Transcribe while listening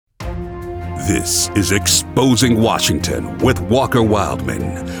This is Exposing Washington with Walker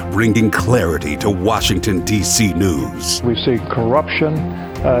Wildman, bringing clarity to Washington, D.C. news. We see corruption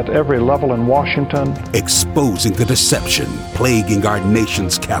at every level in Washington. Exposing the deception plaguing our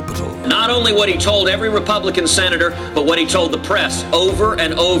nation's capital. Not only what he told every Republican senator, but what he told the press over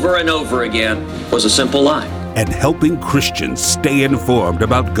and over and over again was a simple lie. And helping Christians stay informed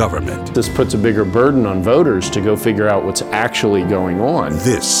about government. This puts a bigger burden on voters to go figure out what's actually going on.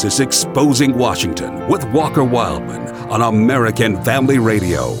 This is Exposing Washington with Walker Wildman on American Family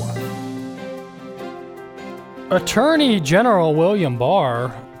Radio. Attorney General William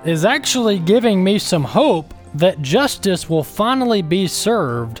Barr is actually giving me some hope that justice will finally be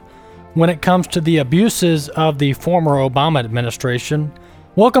served when it comes to the abuses of the former Obama administration.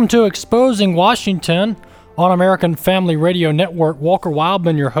 Welcome to Exposing Washington on American Family Radio Network. Walker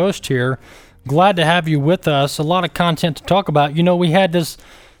Wildman, your host here. Glad to have you with us. A lot of content to talk about. You know, we had this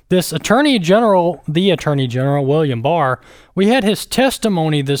Attorney General, the Attorney General, William Barr. We had his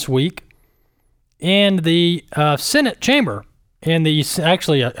testimony this week in the Senate chamber, in the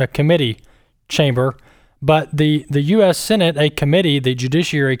actually a committee chamber, but the U.S. Senate, a committee, the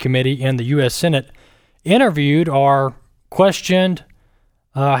Judiciary Committee in the U.S. Senate, interviewed or questioned,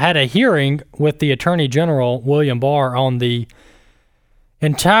 had a hearing with the Attorney General, William Barr, on the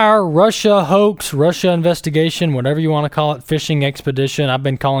entire Russia hoax, Russia investigation, whatever you want to call it, fishing expedition. I've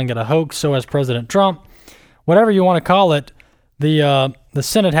been calling it a hoax, so has President Trump. Whatever you want to call it, the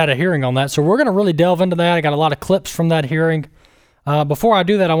Senate had a hearing on that. So we're going to really delve into that. I got a lot of clips from that hearing. Before I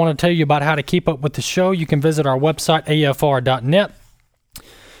do that, I want to tell you about how to keep up with the show. You can visit our website, afr.net.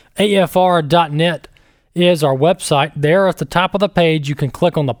 afr.net is our website. There at the top of the page, you can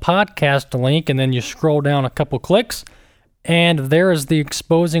click on the podcast link, and then you scroll down a couple clicks, and there is the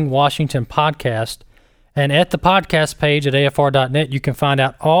Exposing Washington podcast. And at the podcast page at afr.net, you can find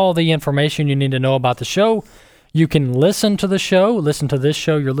out all the information you need to know about the show. You can listen to the show, listen to this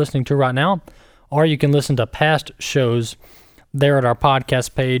show you're listening to right now, or you can listen to past shows there at our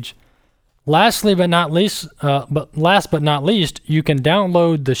podcast page. Last but not least, you can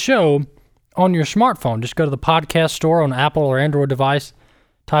download the show on your smartphone. Just go to the podcast store on Apple or Android device,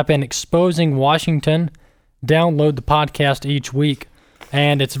 type in Exposing Washington, download the podcast each week,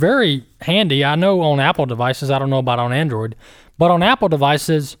 and it's very handy. I know on Apple devices, I don't know about on Android, but on Apple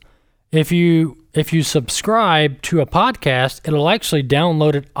devices, if you subscribe to a podcast, it'll actually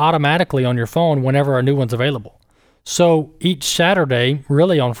download it automatically on your phone whenever a new one's available. So each Saturday,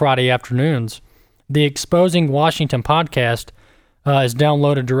 really on Friday afternoons, the Exposing Washington podcast is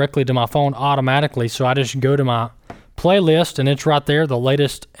downloaded directly to my phone automatically. So I just go to my playlist, and it's right there. The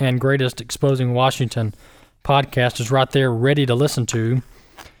latest and greatest Exposing Washington podcast is right there, ready to listen to.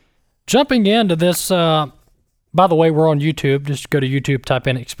 Jumping into this, by the way, we're on YouTube. Just go to YouTube, type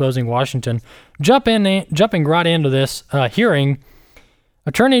in Exposing Washington. Jumping right into this hearing,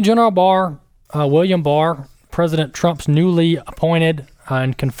 Attorney General Barr, William Barr, President Trump's newly appointed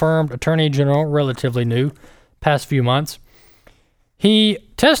and confirmed Attorney General, relatively new, past few months. He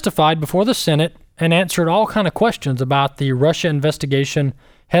testified before the Senate and answered all kind of questions about the Russia investigation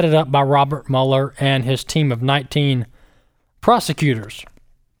headed up by Robert Mueller and his team of 19 prosecutors.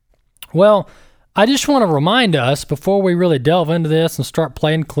 Well, I just want to remind us, before we really delve into this and start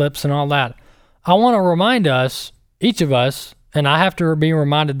playing clips and all that, I want to remind us, each of us, and I have to be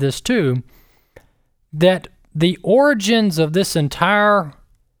reminded this too, that the origins of this entire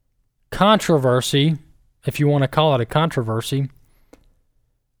controversy, if you want to call it a controversy,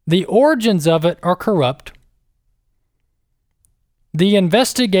 the origins of it are corrupt. The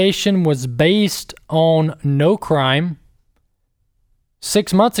investigation was based on no crime.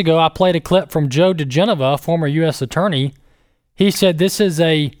 6 months ago, I played a clip from Joe diGenova, former U.S. attorney. He said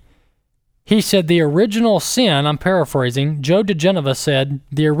the original sin, I'm paraphrasing, Joe diGenova said,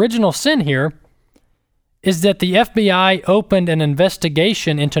 the original sin here is that the FBI opened an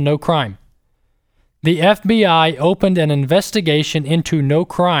investigation into no crime. The FBI opened an investigation into no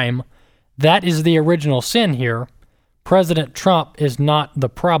crime. That is the original sin here. President Trump is not the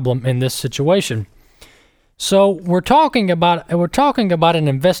problem in this situation. So we're talking about an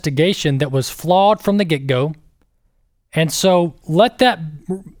investigation that was flawed from the get-go. And so let that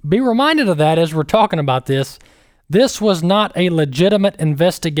be reminded of that as we're talking about this. This was not a legitimate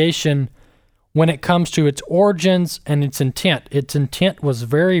investigation when it comes to its origins and its intent. Its intent was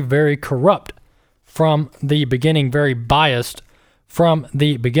very, very corrupt from the beginning, very biased from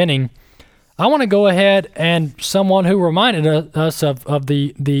the beginning. I want to go ahead and someone who reminded us of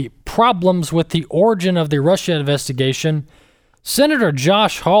the problems with the origin of the Russia investigation, Senator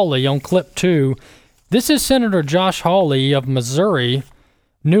Josh Hawley on clip 2. This is Senator Josh Hawley of Missouri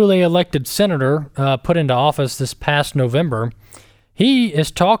newly elected senator put into office this past November, he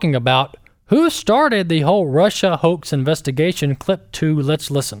is talking about who started the whole Russia hoax investigation. Clip 2, let's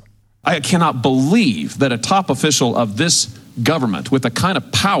listen. I cannot believe that a top official of this government, with the kind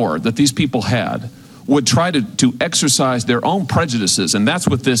of power that these people had, would try to exercise their own prejudices, and that's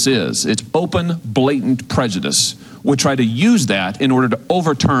what this is. It's open, blatant prejudice. Would try to use that in order to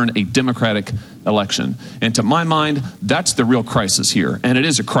overturn a democratic election. And to my mind, that's the real crisis here. And it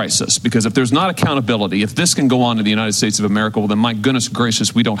is a crisis, because if there's not accountability, if this can go on in the United States of America, well, then my goodness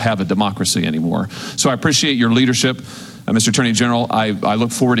gracious, we don't have a democracy anymore. So I appreciate your leadership, Mr. Attorney General. I look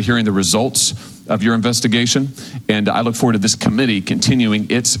forward to hearing the results of your investigation, and I look forward to this committee continuing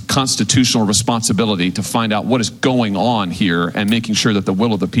its constitutional responsibility to find out what is going on here and making sure that the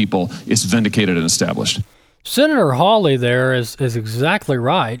will of the people is vindicated and established. Senator Hawley there is exactly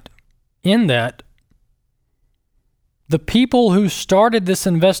right in that the people who started this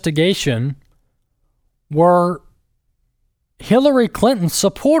investigation were Hillary Clinton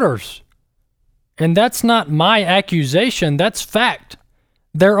supporters. And that's not my accusation, that's fact.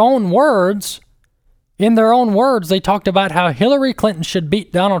 Their own words, in their own words, they talked about how Hillary Clinton should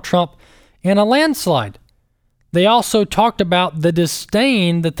beat Donald Trump in a landslide. They also talked about the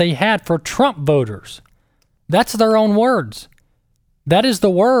disdain that they had for Trump voters. That's their own words. That is the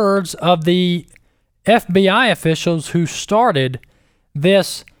words of the FBI officials who started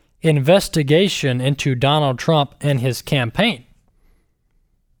this investigation into Donald Trump and his campaign.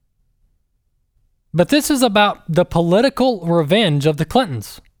 But this is about the political revenge of the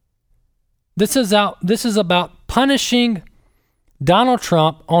Clintons. This is about punishing Donald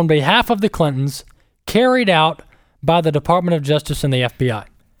Trump on behalf of the Clintons, carried out by the Department of Justice and the FBI.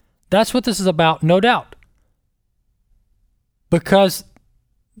 That's what this is about, no doubt. Because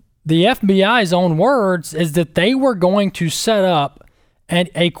the FBI's own words is that they were going to set up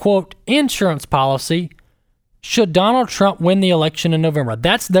a quote, insurance policy should Donald Trump win the election in November.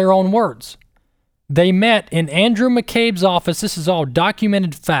 That's their own words. They met in Andrew McCabe's office. This is all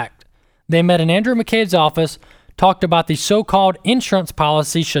documented fact. They met in Andrew McCabe's office, talked about the so-called insurance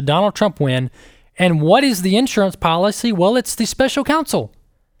policy should Donald Trump win. And what is the insurance policy? Well, it's the special counsel.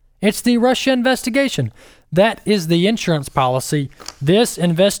 It's the Russia investigation. That is the insurance policy. This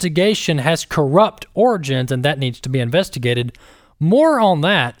investigation has corrupt origins, and that needs to be investigated. More on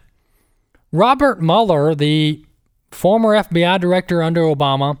that. Robert Mueller, the former FBI director under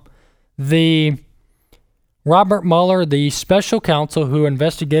Obama, Robert Mueller, the special counsel who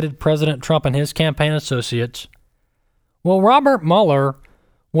investigated President Trump and his campaign associates. Well, Robert Mueller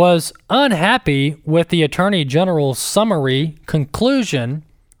was unhappy with the Attorney General's summary conclusion,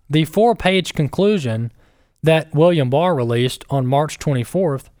 the 4-page conclusion that William Barr released on March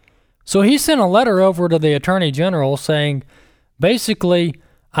 24th. So he sent a letter over to the Attorney General saying, basically,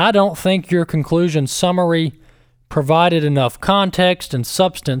 I don't think your conclusion summary provided enough context and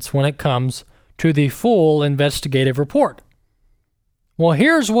substance when it comes to the full investigative report. Well,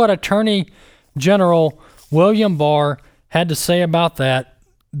 here's what Attorney General William Barr had to say about that.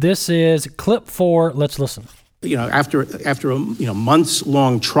 This is clip 4. Let's listen. After a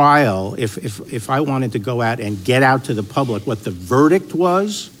months-long trial, if I wanted to go out and get out to the public what the verdict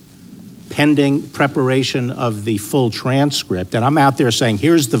was, pending preparation of the full transcript, and I'm out there saying,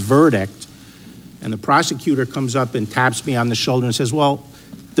 here's the verdict, and the prosecutor comes up and taps me on the shoulder and says, well,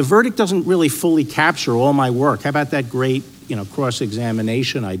 the verdict doesn't really fully capture all my work. How about that great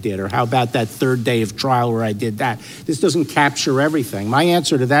cross-examination I did? Or how about that third day of trial where I did that? This doesn't capture everything. My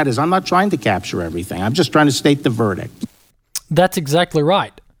answer to that is I'm not trying to capture everything. I'm just trying to state the verdict. That's exactly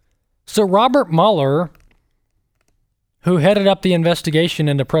right. So Robert Mueller, who headed up the investigation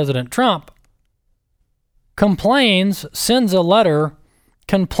into President Trump, sends a letter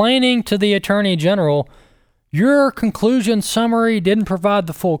complaining to the Attorney General, your conclusion summary didn't provide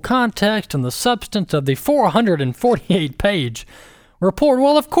the full context and the substance of the 448-page report.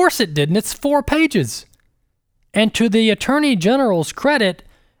 Well, of course it didn't. It's 4 pages. And to the Attorney General's credit,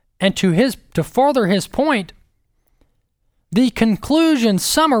 and to further his point, the conclusion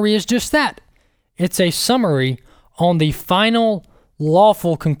summary is just that. It's a summary on the final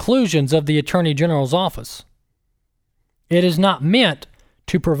lawful conclusions of the Attorney General's office. It is not meant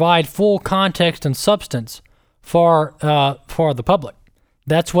to provide full context and substance for the public.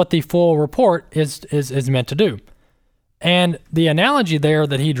 That's what the full report is meant to do. And the analogy there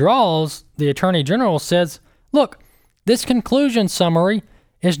that he draws, the Attorney General says, look, this conclusion summary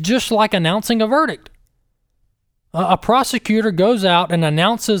is just like announcing a verdict. A prosecutor goes out and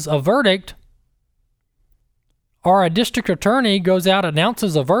announces a verdict, or a district attorney goes out and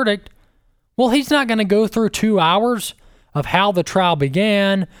announces a verdict. Well, he's not going to go through 2 hours of how the trial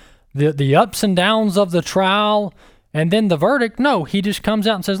began, the ups and downs of the trial, and then the verdict. No, he just comes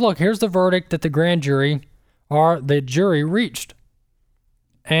out and says, look, here's the verdict that the grand jury or the jury reached.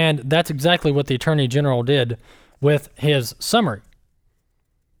 And that's exactly what the Attorney General did with his summary.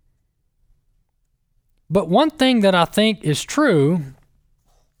 But one thing that I think is true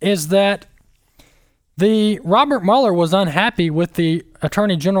is that the Robert Mueller was unhappy with the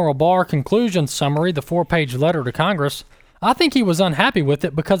Attorney General Barr conclusion summary, the 4-page letter to Congress. I think he was unhappy with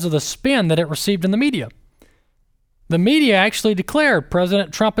it because of the spin that it received in the media. The media actually declared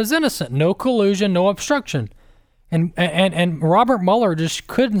President Trump is innocent, no collusion, no obstruction. And Robert Mueller just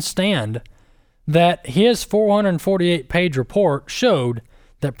couldn't stand that his 448-page report showed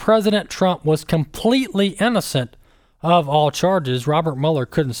that President Trump was completely innocent of all charges. Robert Mueller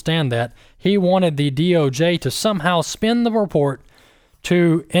couldn't stand that. He wanted the DOJ to somehow spin the report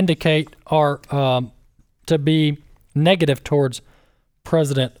to indicate or to be negative towards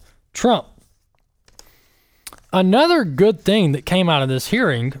President Trump. Another good thing that came out of this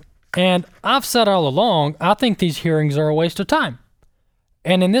hearing, and I've said all along, I think these hearings are a waste of time.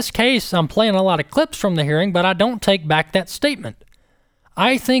 And in this case, I'm playing a lot of clips from the hearing, but I don't take back that statement.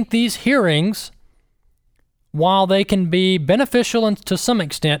 I think these hearings, while they can be beneficial and to some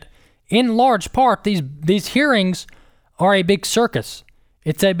extent, in large part, these hearings are a big circus.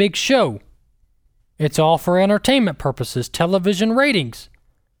 It's a big show. It's all for entertainment purposes, television ratings.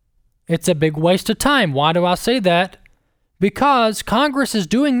 It's a big waste of time. Why do I say that? Because Congress is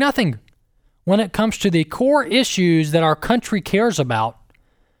doing nothing when it comes to the core issues that our country cares about.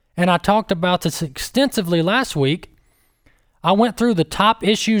 And I talked about this extensively last week. I went through the top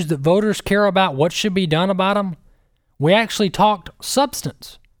issues that voters care about, what should be done about them. We actually talked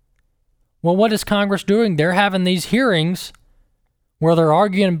substance. Well, what is Congress doing? They're having these hearings where they're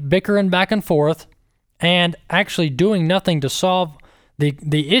arguing, bickering back and forth, and actually doing nothing to solve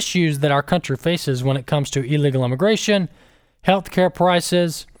the issues that our country faces when it comes to illegal immigration, healthcare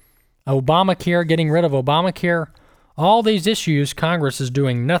prices, Obamacare, getting rid of Obamacare. All these issues Congress is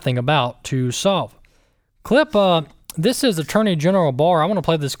doing nothing about to solve. This is Attorney General Barr. I want to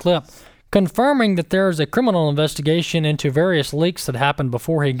play this clip confirming that there is a criminal investigation into various leaks that happened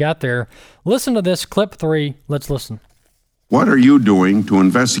before he got there. Listen to this, clip 3. Let's listen. What are you doing to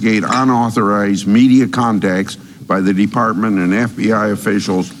investigate unauthorized media contacts by the department and FBI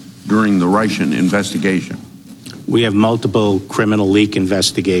officials during the Russian investigation? We have multiple criminal leak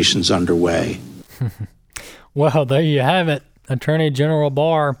investigations underway. Well, there you have it. Attorney General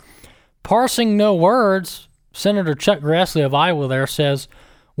Barr parsing no words. Senator Chuck Grassley of Iowa there says,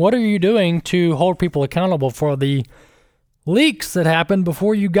 what are you doing to hold people accountable for the leaks that happened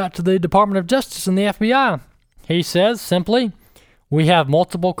before you got to the Department of Justice and the FBI? He says simply, we have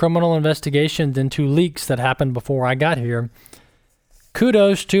multiple criminal investigations into leaks that happened before I got here.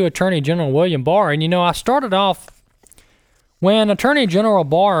 Kudos to Attorney General William Barr. And I started off when Attorney General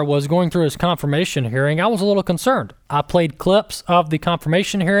Barr was going through his confirmation hearing, I was a little concerned. I played clips of the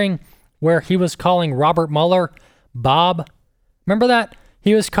confirmation hearing where he was calling Robert Mueller Bob. Remember that?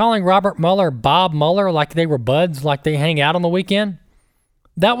 He was calling Robert Mueller Bob Mueller like they were buds, like they hang out on the weekend.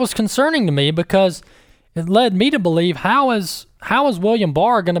 That was concerning to me because it led me to believe how is William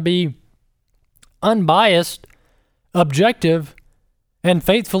Barr going to be unbiased, objective, and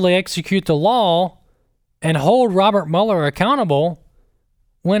faithfully execute the law and hold Robert Mueller accountable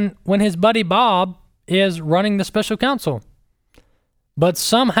when his buddy Bob is running the special counsel. But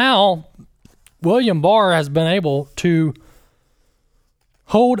somehow, William Barr has been able to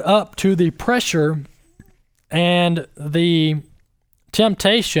hold up to the pressure and the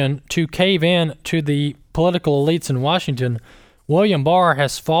temptation to cave in to the political elites in Washington. William Barr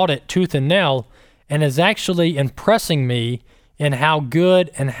has fought it tooth and nail and is actually impressing me in how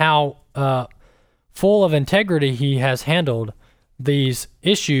good and how full of integrity he has handled these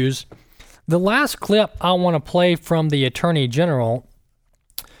issues. The last clip I want to play from the Attorney General.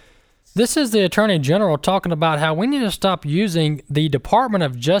 This is the Attorney General talking about how we need to stop using the Department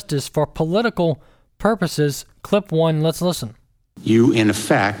of Justice for political purposes. Clip 1, let's listen. You, in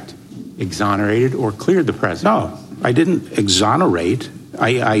effect, exonerated or cleared the president. No, I didn't exonerate.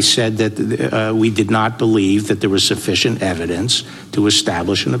 I said that we did not believe that there was sufficient evidence to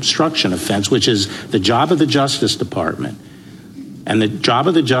establish an obstruction offense, which is the job of the Justice Department. And the job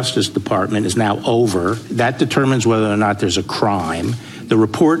of the Justice Department is now over. That determines whether or not there's a crime. The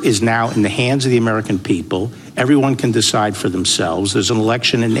report is now in the hands of the American people. Everyone can decide for themselves. There's an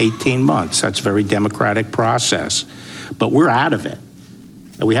election in 18 months. That's a very democratic process. But we're out of it.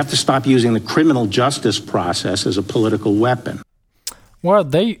 And we have to stop using the criminal justice process as a political weapon. Well,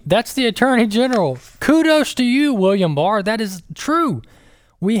 that's the Attorney General. Kudos to you, William Barr. That is true.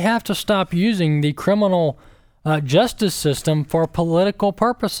 We have to stop using the criminal justice system for political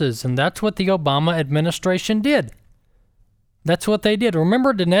purposes, and that's what the Obama administration did. That's what they did.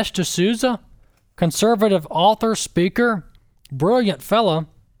 Remember Dinesh D'Souza, conservative author, speaker, brilliant fella,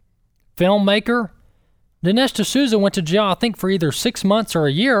 filmmaker? Dinesh D'Souza went to jail, I think, for either 6 months or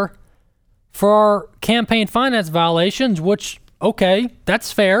a year for campaign finance violations, which, okay,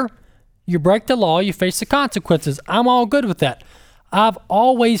 that's fair. You break the law, you face the consequences. I'm all good with that. I've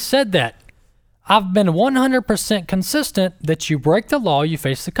always said that. I've been 100% consistent that you break the law, you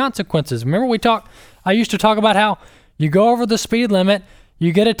face the consequences. Remember I used to talk about how you go over the speed limit,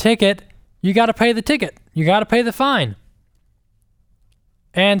 you get a ticket, you got to pay the ticket. You got to pay the fine.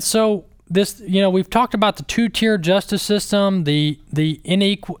 And so this, we've talked about the two-tier justice system, the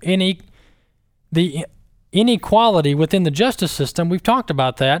inequality within the justice system. We've talked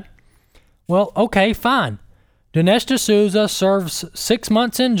about that. Well, okay, fine. Dinesh D'Souza serves 6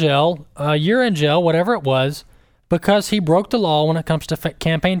 months in jail, a year in jail, whatever it was, because he broke the law when it comes to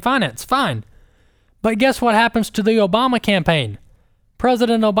campaign finance. Fine. But guess what happens to the Obama campaign?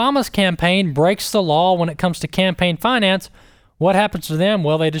 President Obama's campaign breaks the law when it comes to campaign finance. What happens to them?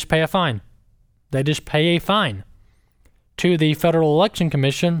 Well, they just pay a fine. They just pay a fine to the Federal Election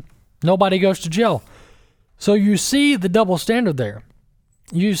Commission. Nobody goes to jail. So you see the double standard there.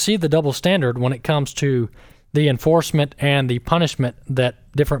 You see the double standard when it comes to the enforcement and the punishment that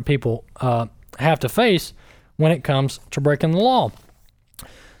different people have to face when it comes to breaking the law.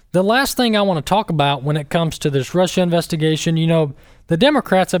 The last thing I want to talk about when it comes to this Russia investigation, the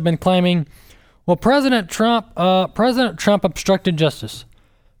Democrats have been claiming, well, President Trump obstructed justice.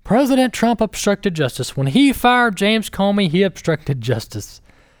 President Trump obstructed justice. When he fired James Comey, he obstructed justice.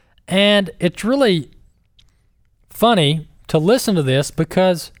 And it's really funny to listen to this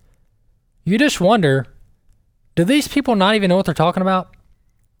because you just wonder, do these people not even know what they're talking about?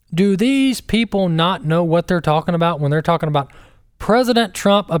 Do these people not know what they're talking about when they're talking about President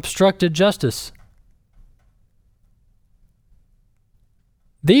Trump obstructed justice?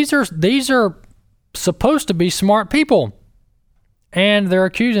 These are supposed to be smart people, and they're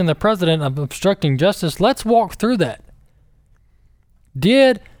accusing the president of obstructing justice. Let's walk through that.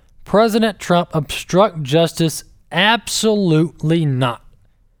 Did President Trump obstruct justice? Absolutely not.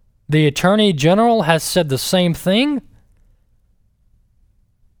 The Attorney General has said the same thing.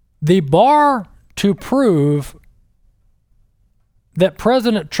 The bar to prove that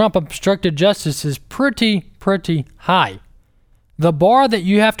President Trump obstructed justice is pretty high. The bar that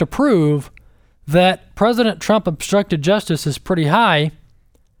you have to prove that President Trump obstructed justice is pretty high.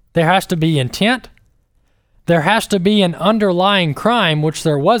 There has to be intent. There has to be an underlying crime, which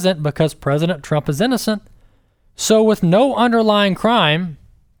there wasn't because President Trump is innocent. So with no underlying crime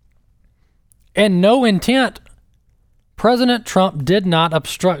and no intent, President Trump did not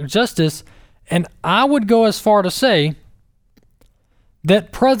obstruct justice. And I would go as far to say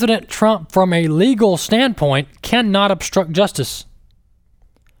that President Trump, from a legal standpoint, cannot obstruct justice.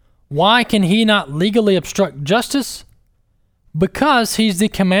 Why can he not legally obstruct justice? Because he's the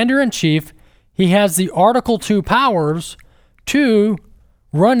commander-in-chief. He has the Article 2 powers to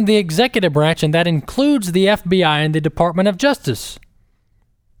run the executive branch, and that includes the FBI and the Department of Justice.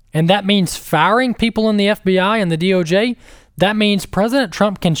 And that means firing people in the FBI and the DOJ. That means President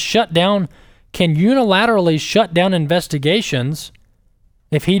Trump can unilaterally shut down investigations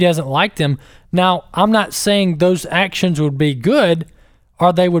if he doesn't like them. Now, I'm not saying those actions would be good,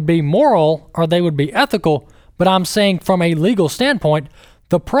 or they would be moral, or they would be ethical, but I'm saying from a legal standpoint,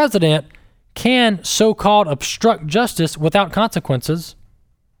 the president can so-called obstruct justice without consequences,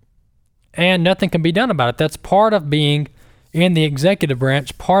 and nothing can be done about it. That's part of being in the executive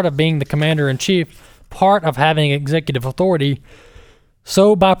branch, part of being the commander-in-chief, part of having executive authority.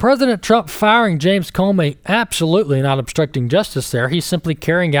 So by President Trump firing James Comey, absolutely not obstructing justice there. He's simply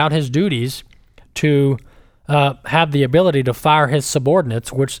carrying out his duties to have the ability to fire his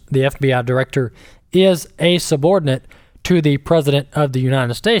subordinates, which the FBI director is a subordinate to the President of the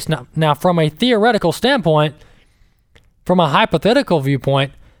United States. Now, from a theoretical standpoint, from a hypothetical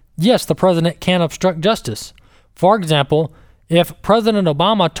viewpoint, yes, the president can obstruct justice. For example, if President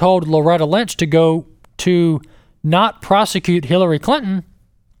Obama told Loretta Lynch to go to not prosecute Hillary Clinton,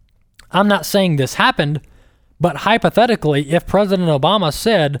 I'm not saying this happened, but hypothetically, if President Obama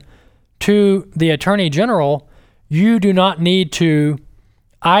said to the Attorney General, I do not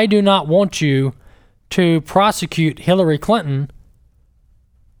want you to prosecute Hillary Clinton,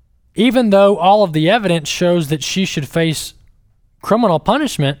 even though all of the evidence shows that she should face criminal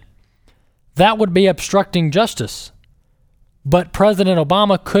punishment, that would be obstructing justice. But President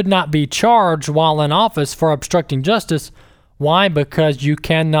Obama could not be charged while in office for obstructing justice. Why? Because you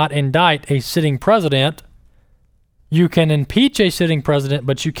cannot indict a sitting president. You can impeach a sitting president,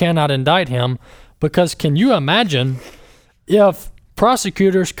 but you cannot indict him. Because can you imagine if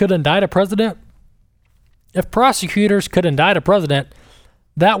prosecutors could indict a president? If prosecutors could indict a president,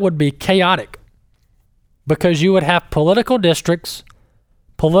 that would be chaotic. Because you would have political districts,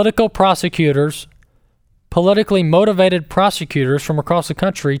 political prosecutors, politically motivated prosecutors from across the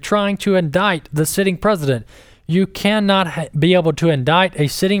country trying to indict the sitting president. You cannot be able to indict a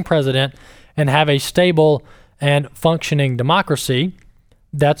sitting president and have a stable and functioning democracy.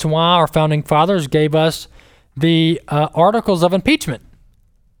 That's why our founding fathers gave us the Articles of Impeachment,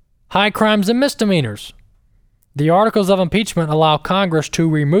 high crimes and misdemeanors. The Articles of Impeachment allow Congress to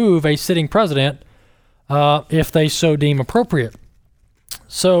remove a sitting president if they so deem appropriate.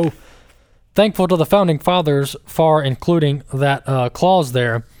 So, thankful to the Founding Fathers for including that clause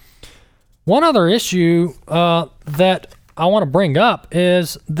there. One other issue that I want to bring up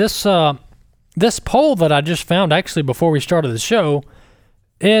is this poll that I just found actually before we started the show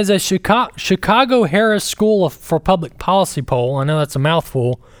is a Chicago Harris School for Public Policy poll. I know that's a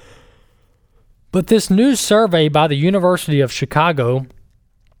mouthful. But this new survey by the University of Chicago,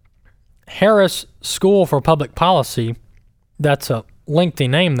 Harris School for Public Policy, that's a lengthy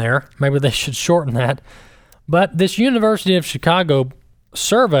name there. Maybe they should shorten that. But this University of Chicago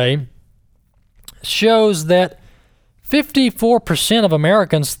survey shows that 54% of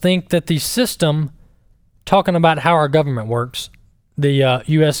Americans think that the system, talking about how our government works, the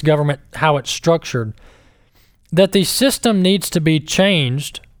U.S. government, how it's structured, that the system needs to be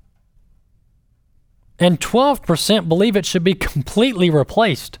changed, and 12% believe it should be completely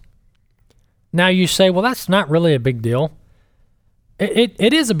replaced. Now you say, well, that's not really a big deal.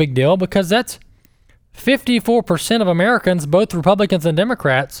 It is a big deal because that's 54% of Americans, both Republicans and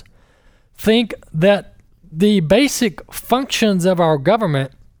Democrats, think that the basic functions of our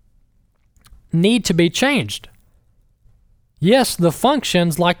government need to be changed. Yes, the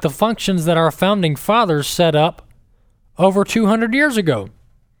functions like the functions that our founding fathers set up over 200 years ago.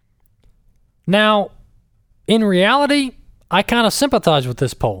 Now, in reality, I kind of sympathize with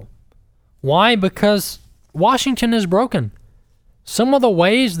this poll. Why? Because Washington is broken. Some of the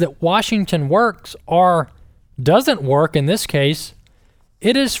ways that Washington works doesn't work in this case.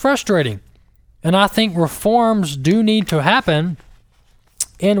 It is frustrating. And I think reforms do need to happen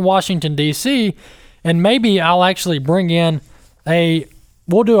in Washington, D.C. And maybe I'll actually bring in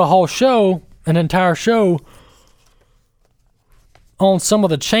we'll do a whole show, an entire show, on some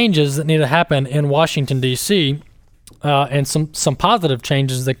of the changes that need to happen in Washington, D.C., and some positive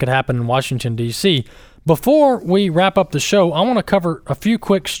changes that could happen in Washington, D.C. Before we wrap up the show, I want to cover a few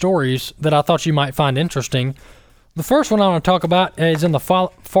quick stories that I thought you might find interesting. The first one I want to talk about is in the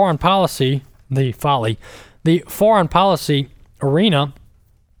foreign policy arena.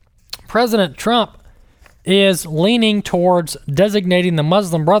 President Trump is leaning towards designating the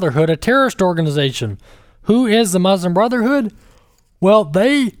Muslim Brotherhood a terrorist organization. Who is the Muslim Brotherhood? Well,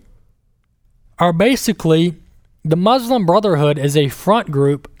 they are basically, the Muslim Brotherhood is a front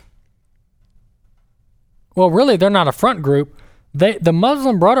group. Well, really, they're not a front group. The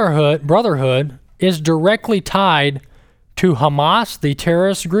Muslim Brotherhood is directly tied to Hamas, the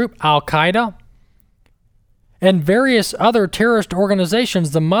terrorist group, Al-Qaeda, and various other terrorist organizations.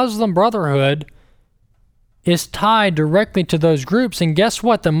 The Muslim Brotherhood is tied directly to those groups. And guess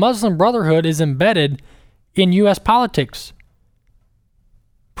what? The Muslim Brotherhood is embedded in U.S. politics.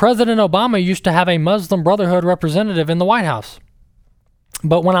 President Obama used to have a Muslim Brotherhood representative in the White House.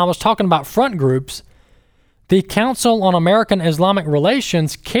 But when I was talking about front groups, the Council on American Islamic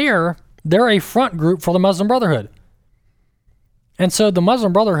Relations, CAIR, they're a front group for the Muslim Brotherhood. And so the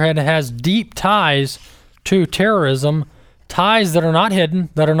Muslim Brotherhood has deep ties to terrorism, ties that are not hidden,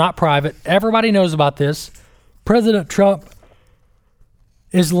 that are not private. Everybody knows about this. President Trump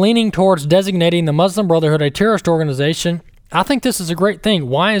is leaning towards designating the Muslim Brotherhood a terrorist organization. I think this is a great thing.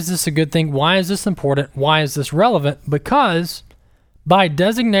 Why is this a good thing? Why is this important? Why is this relevant? Because by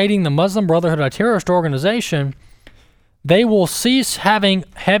designating the Muslim Brotherhood a terrorist organization, they will cease having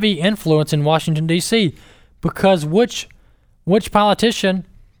heavy influence in Washington, D.C. Because which politician,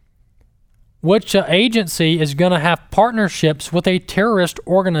 which agency is going to have partnerships with a terrorist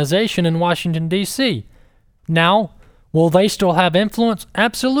organization in Washington, D.C.? Now, will they still have influence?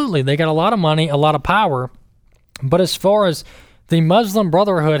 Absolutely. They got a lot of money, a lot of power. But as far as the Muslim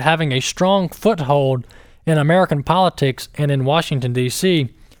Brotherhood having a strong foothold in American politics and in Washington, D.C.,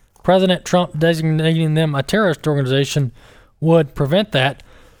 President Trump designating them a terrorist organization would prevent that.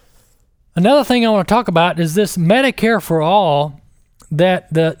 Another thing I want to talk about is this Medicare for All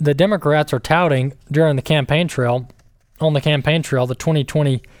that the Democrats are touting during the campaign trail, the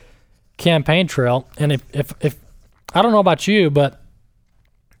 2020 campaign trail. And if I don't know about you, but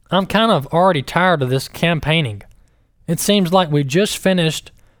I'm kind of already tired of this campaigning. It seems like we just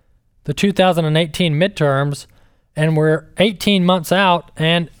finished the 2018 midterms, and we're 18 months out,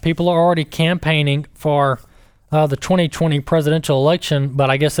 and people are already campaigning for the 2020 presidential election, but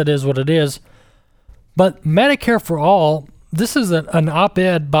I guess it is what it is. But Medicare for All, this is an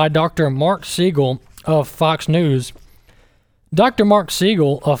op-ed by Dr. Mark Siegel of Fox News. Dr. Mark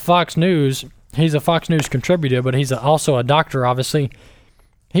Siegel of Fox News, he's a Fox News contributor, but he's also a doctor, obviously.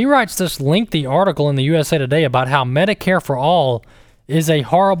 He writes this lengthy article in the USA Today about how Medicare for All is a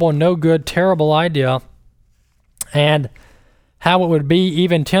horrible, no good, terrible idea, and how it would be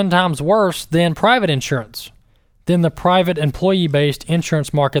even 10 times worse than private insurance, than the private employee-based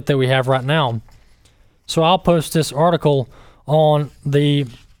insurance market that we have right now. So I'll post this article on the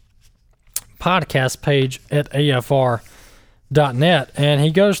podcast page at afr.net, and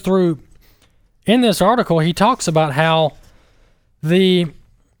he goes through, in this article, he talks about how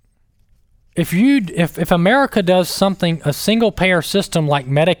if America does something, a single-payer system like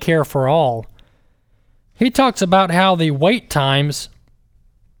Medicare for All, he talks about how the wait times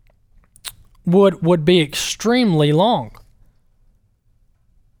would be extremely long.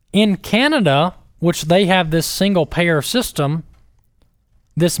 In Canada, which they have this single-payer system,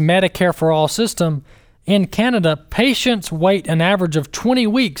 this Medicare for All system, in Canada, patients wait an average of 20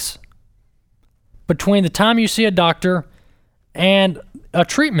 weeks between the time you see a doctor and a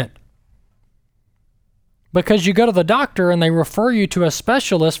treatment. Because you go to the doctor and they refer you to a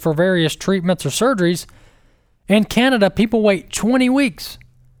specialist for various treatments or surgeries. In Canada, people wait 20 weeks.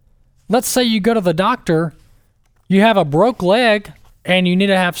 Let's say you go to the doctor, you have a broke leg, and you need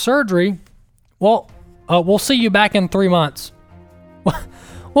to have surgery. Well, we'll see you back in 3 months.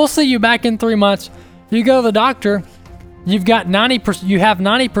 We'll see you back in 3 months. You go to the doctor, you have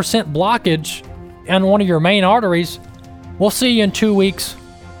 90% blockage on one of your main arteries. We'll see you in 2 weeks.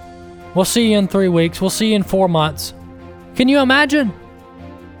 We'll see you in 3 weeks. We'll see you in 4 months. Can you imagine?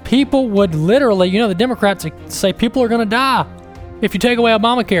 People would literally, the Democrats say people are going to die if you take away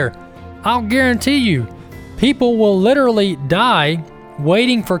Obamacare. I'll guarantee you, people will literally die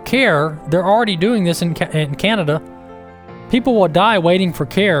waiting for care. They're already doing this in Canada. People will die waiting for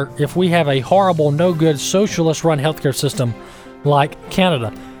care if we have a horrible, no-good, socialist-run healthcare system like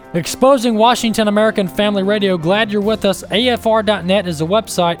Canada. Exposing Washington, American Family Radio. Glad you're with us. AFR.net is the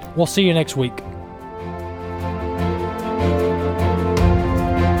website. We'll see you next week.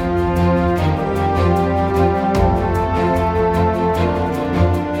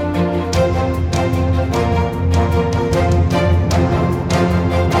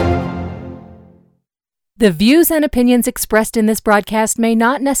 The views and opinions expressed in this broadcast may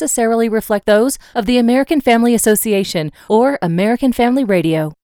not necessarily reflect those of the American Family Association or American Family Radio.